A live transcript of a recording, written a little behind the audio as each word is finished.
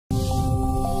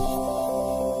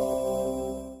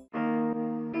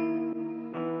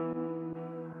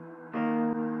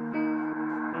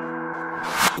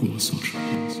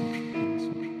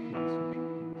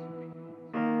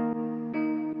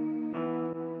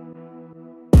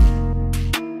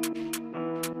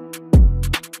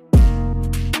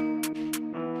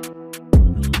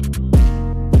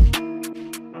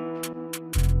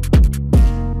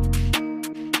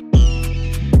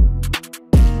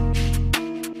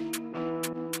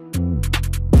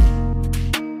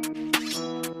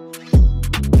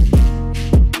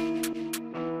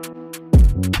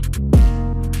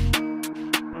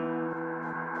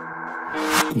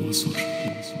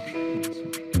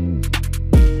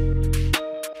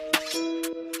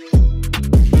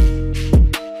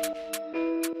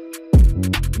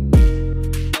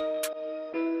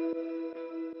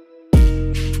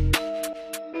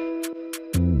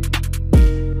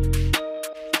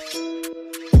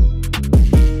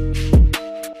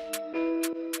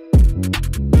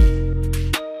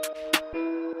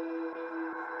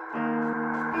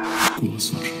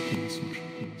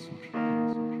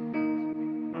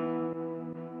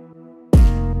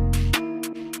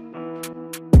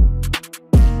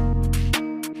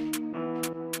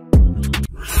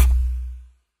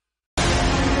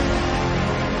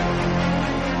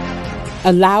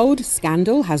A loud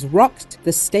scandal has rocked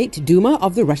the State Duma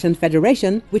of the Russian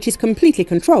Federation, which is completely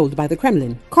controlled by the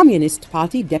Kremlin. Communist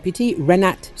Party Deputy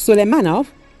Renat Suleimanov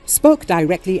spoke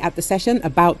directly at the session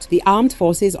about the armed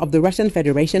forces of the Russian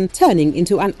Federation turning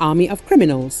into an army of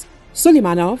criminals.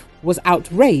 Suleimanov was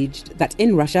outraged that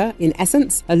in Russia, in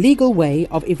essence, a legal way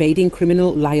of evading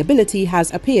criminal liability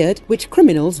has appeared, which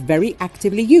criminals very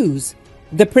actively use.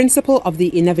 The principle of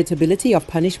the inevitability of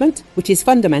punishment, which is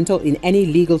fundamental in any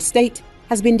legal state,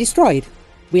 has been destroyed.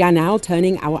 We are now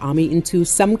turning our army into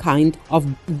some kind of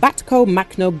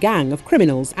Batco-Macno gang of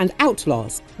criminals and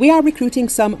outlaws. We are recruiting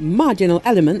some marginal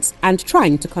elements and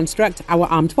trying to construct our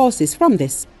armed forces from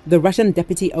this, the Russian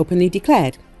deputy openly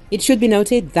declared. It should be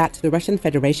noted that the Russian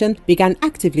Federation began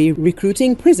actively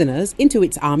recruiting prisoners into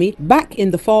its army back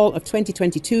in the fall of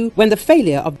 2022, when the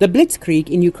failure of the Blitzkrieg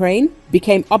in Ukraine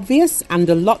became obvious and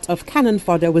a lot of cannon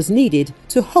fodder was needed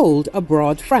to hold a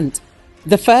broad front.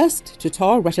 The first to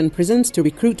tour Russian prisons to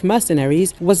recruit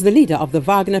mercenaries was the leader of the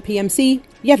Wagner PMC,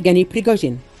 Yevgeny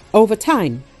Prigozhin. Over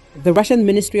time, the Russian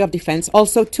Ministry of Defense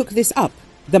also took this up.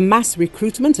 The mass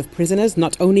recruitment of prisoners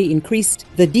not only increased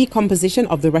the decomposition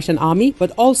of the Russian army,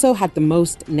 but also had the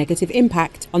most negative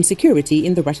impact on security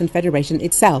in the Russian Federation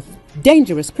itself.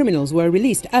 Dangerous criminals were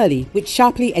released early, which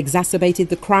sharply exacerbated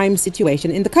the crime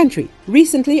situation in the country.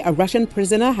 Recently, a Russian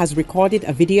prisoner has recorded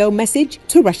a video message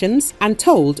to Russians and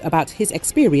told about his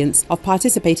experience of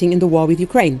participating in the war with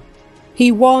Ukraine.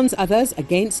 He warns others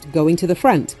against going to the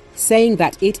front, saying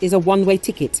that it is a one-way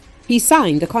ticket. He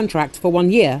signed a contract for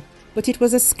 1 year, but it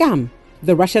was a scam.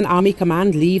 The Russian Army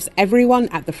Command leaves everyone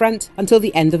at the front until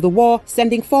the end of the war,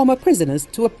 sending former prisoners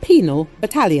to a penal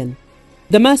battalion.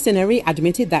 The mercenary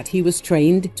admitted that he was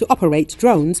trained to operate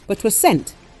drones, but was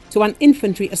sent to an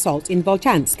infantry assault in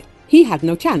Volchansk. He had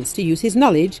no chance to use his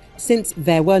knowledge since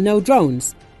there were no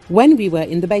drones. When we were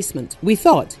in the basement, we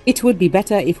thought it would be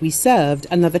better if we served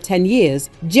another 10 years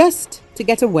just to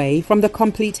get away from the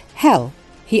complete hell,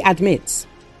 he admits.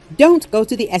 Don't go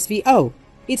to the SVO.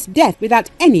 It's death without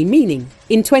any meaning.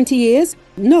 In 20 years,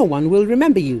 no one will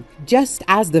remember you, just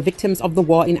as the victims of the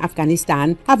war in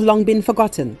Afghanistan have long been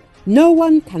forgotten. No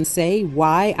one can say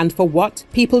why and for what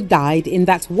people died in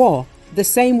that war. The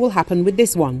same will happen with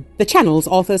this one. The channel's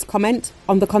authors comment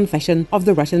on the confession of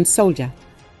the Russian soldier.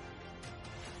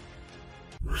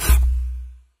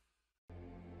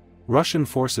 Russian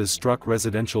forces struck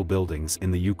residential buildings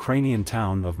in the Ukrainian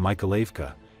town of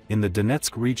Mykolaiv in the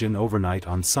Donetsk region overnight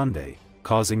on Sunday,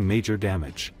 causing major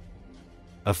damage.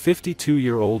 A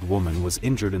 52-year-old woman was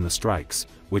injured in the strikes,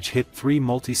 which hit 3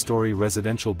 multi-story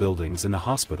residential buildings and a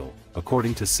hospital,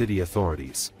 according to city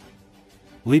authorities.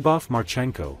 Lyubov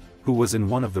Marchenko, who was in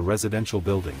one of the residential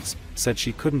buildings, said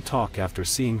she couldn't talk after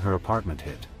seeing her apartment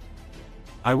hit.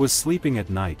 "I was sleeping at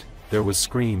night, there was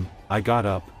scream, I got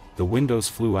up, the windows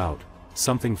flew out,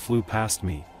 something flew past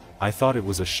me, I thought it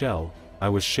was a shell, I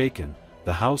was shaken,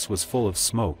 the house was full of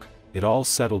smoke, it all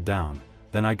settled down,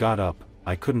 then I got up,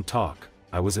 I couldn't talk,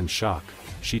 I was in shock,"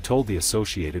 she told the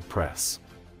Associated Press.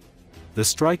 The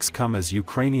strikes come as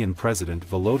Ukrainian President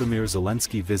Volodymyr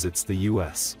Zelensky visits the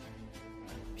U.S.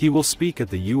 He will speak at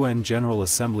the UN General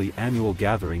Assembly annual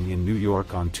gathering in New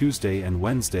York on Tuesday and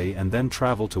Wednesday and then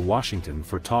travel to Washington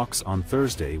for talks on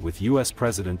Thursday with U.S.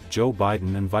 President Joe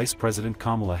Biden and Vice President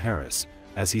Kamala Harris,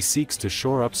 as he seeks to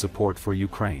shore up support for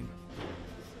Ukraine.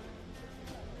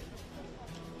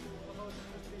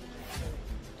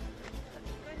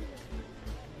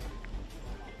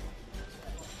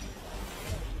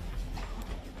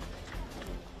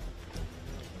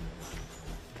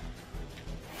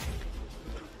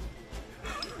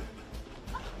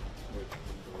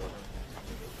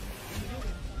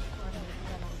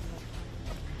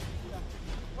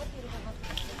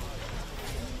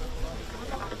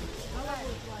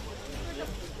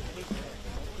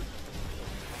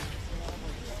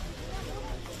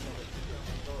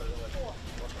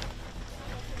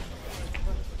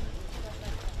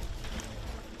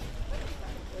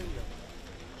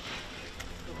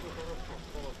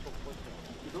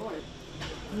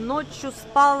 Ночью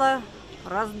спала,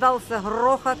 раздался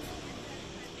грохот.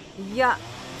 Я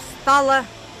встала,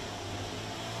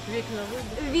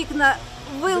 вікна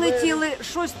вилетіли,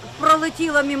 щось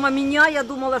пролетіло мимо мене, я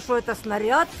думала, що це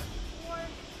снаряд.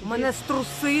 Мене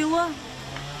струсило,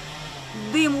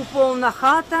 диму повна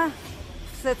хата,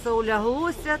 все це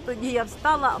уляглося, тоді я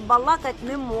встала, балакати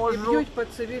не можу. І б'ють по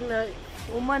цивільній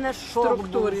У мене шок був.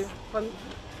 структурі.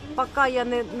 Поки я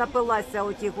не напилася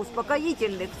отих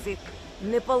успокоїтельних цих,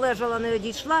 не полежала, не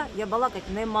одійшла, я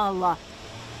балакати не могла.